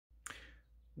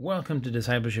Welcome to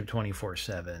Discipleship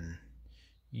 24/7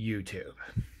 YouTube.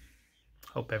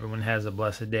 Hope everyone has a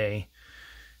blessed day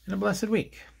and a blessed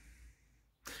week.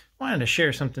 I wanted to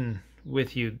share something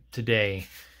with you today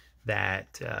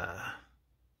that,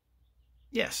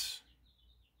 yes,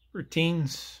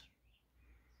 routines,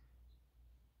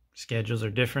 schedules are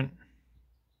different,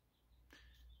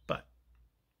 but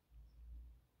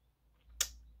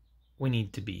we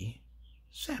need to be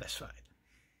satisfied.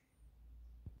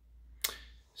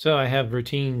 So I have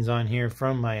routines on here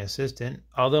from my assistant.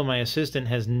 Although my assistant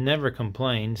has never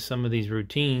complained, some of these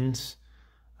routines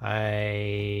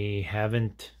I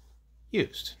haven't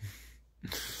used.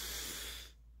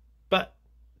 But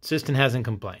assistant hasn't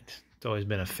complained. It's always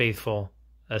been a faithful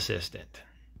assistant.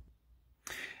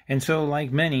 And so,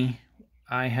 like many,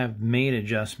 I have made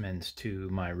adjustments to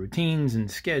my routines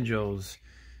and schedules.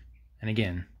 And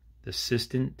again, the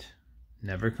assistant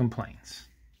never complains.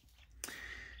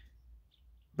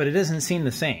 But it doesn't seem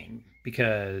the same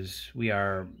because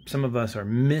some of us are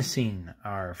missing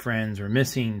our friends, we're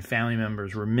missing family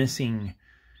members, we're missing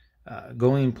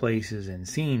going places and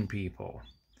seeing people.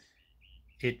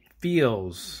 It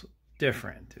feels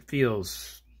different. It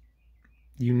feels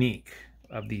unique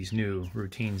of these new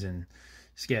routines and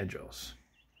schedules.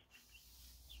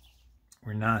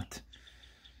 We're not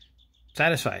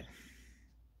satisfied.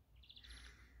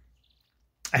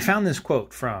 I found this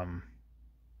quote from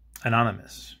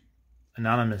Anonymous.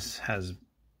 Anonymous has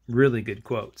really good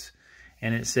quotes.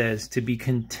 And it says, to be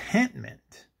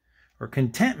contentment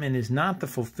is not the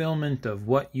fulfillment of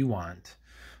what you want,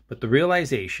 but the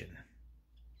realization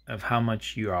of how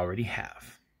much you already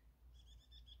have.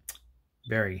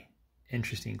 Very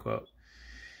interesting quote.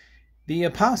 The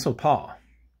Apostle Paul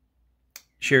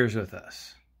shares with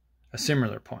us a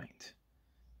similar point,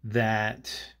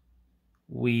 that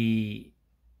we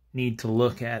need to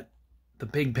look at the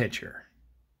big picture.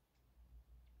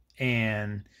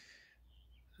 And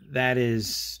that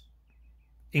is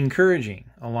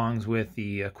encouraging, along with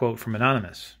the quote from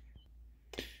Anonymous.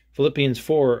 Philippians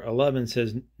 4:11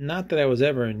 says, not that I was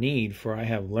ever in need, for I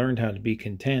have learned how to be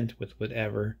content with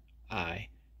whatever I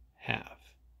have.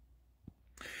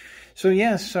 So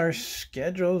yes, our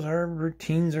schedules, our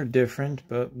routines are different,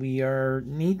 but we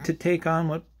need to take on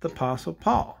what the Apostle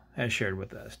Paul has shared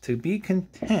with us, to be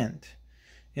content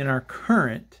in our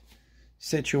current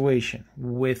situation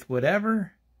with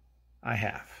whatever I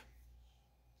have.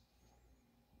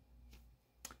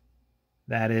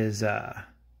 That is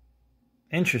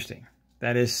interesting.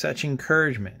 That is such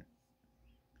encouragement.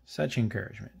 Such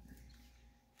encouragement.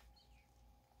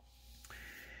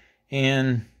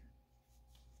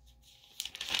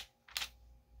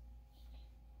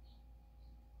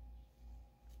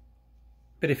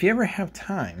 But if you ever have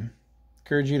time,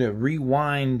 I encourage you to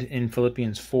rewind in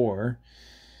Philippians 4.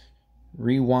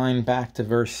 Rewind back to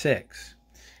verse 6.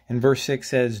 And verse 6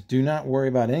 says, do not worry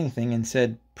about anything.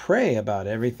 Instead, pray about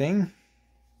everything.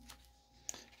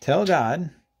 Tell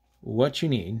God what you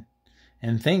need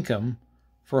and thank Him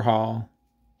for all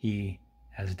He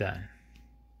has done.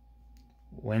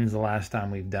 When's the last time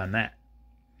we've done that?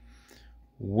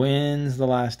 When's the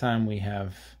last time we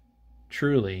have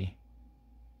truly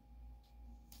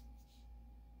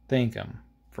thank Him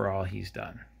for all He's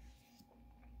done?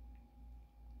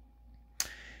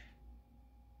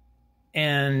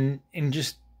 And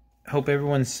just hope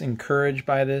everyone's encouraged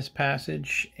by this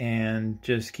passage, and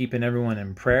just keeping everyone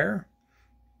in prayer,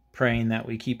 praying that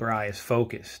we keep our eyes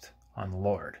focused on the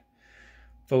Lord.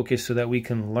 Focused so that we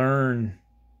can learn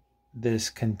this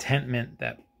contentment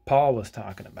that Paul was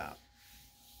talking about.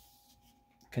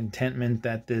 Contentment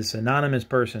that this anonymous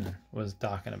person was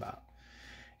talking about.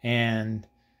 And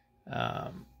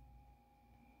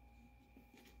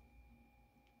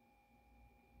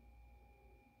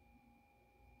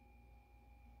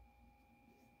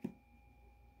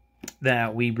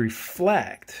that we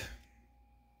reflect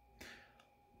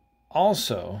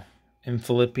also in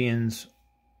Philippians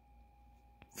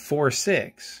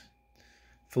 4:6,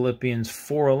 Philippians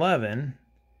 4:11,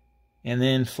 and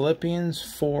then Philippians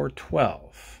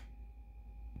 4:12.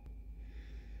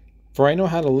 For I know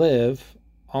how to live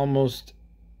almost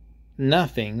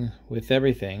nothing with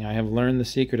everything. I have learned the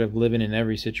secret of living in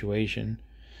every situation,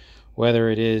 whether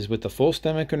it is with a full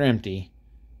stomach or empty,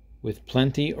 with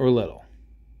plenty or little.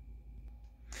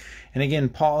 And again,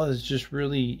 Paul is just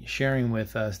really sharing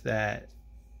with us that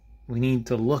we need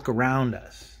to look around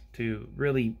us to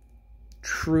really,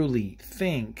 truly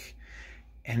think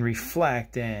and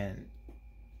reflect. And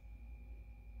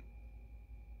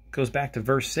it goes back to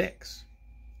verse 6.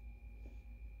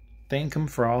 Thank Him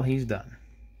for all He's done.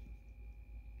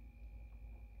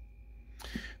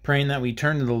 praying that we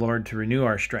turn to the Lord to renew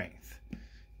our strength,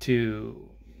 to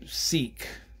seek.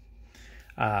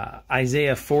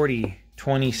 Isaiah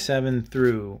 40:27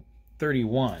 through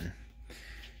 31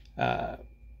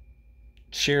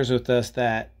 shares with us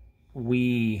that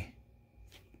we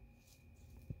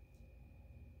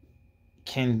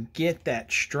can get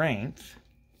that strength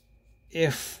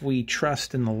if we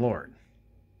trust in the Lord.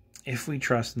 If we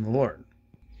trust in the Lord.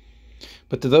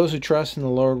 But to those who trust in the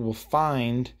Lord will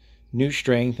find new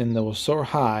strength, and they will soar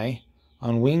high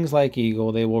on wings like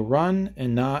eagle. They will run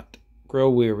and not grow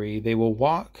weary. They will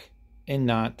walk and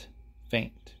not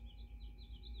faint.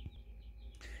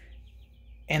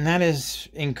 And that is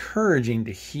encouraging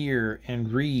to hear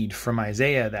and read from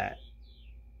Isaiah, that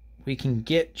we can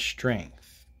get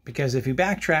strength. Because if you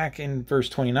backtrack in verse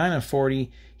 29 of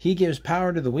 40, he gives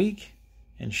power to the weak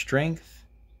and strength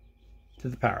to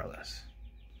the powerless.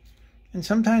 And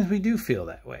sometimes we do feel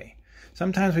that way.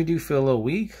 Sometimes we do feel a little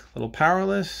weak, a little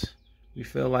powerless. We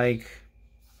feel like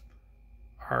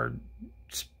our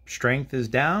strength is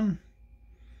down.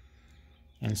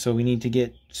 And so we need to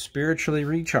get spiritually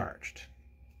recharged.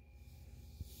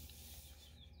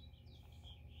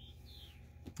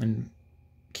 And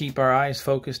keep our eyes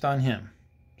focused on him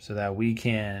so that we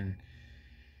can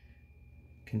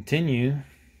continue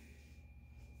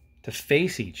to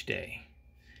face each day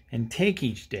and take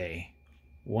each day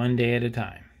one day at a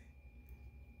time.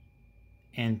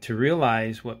 And to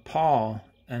realize what Paul,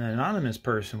 an anonymous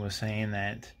person, was saying,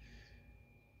 that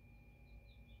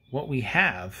what we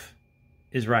have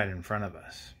is right in front of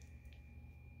us.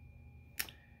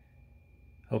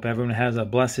 Hope everyone has a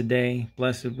blessed day,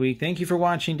 blessed week. Thank you for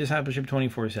watching Discipleship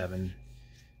 24/7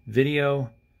 video.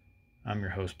 I'm your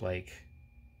host, Blake.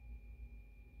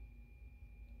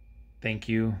 Thank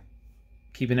you.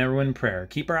 Keeping everyone in prayer.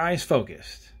 Keep our eyes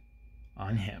focused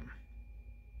on him.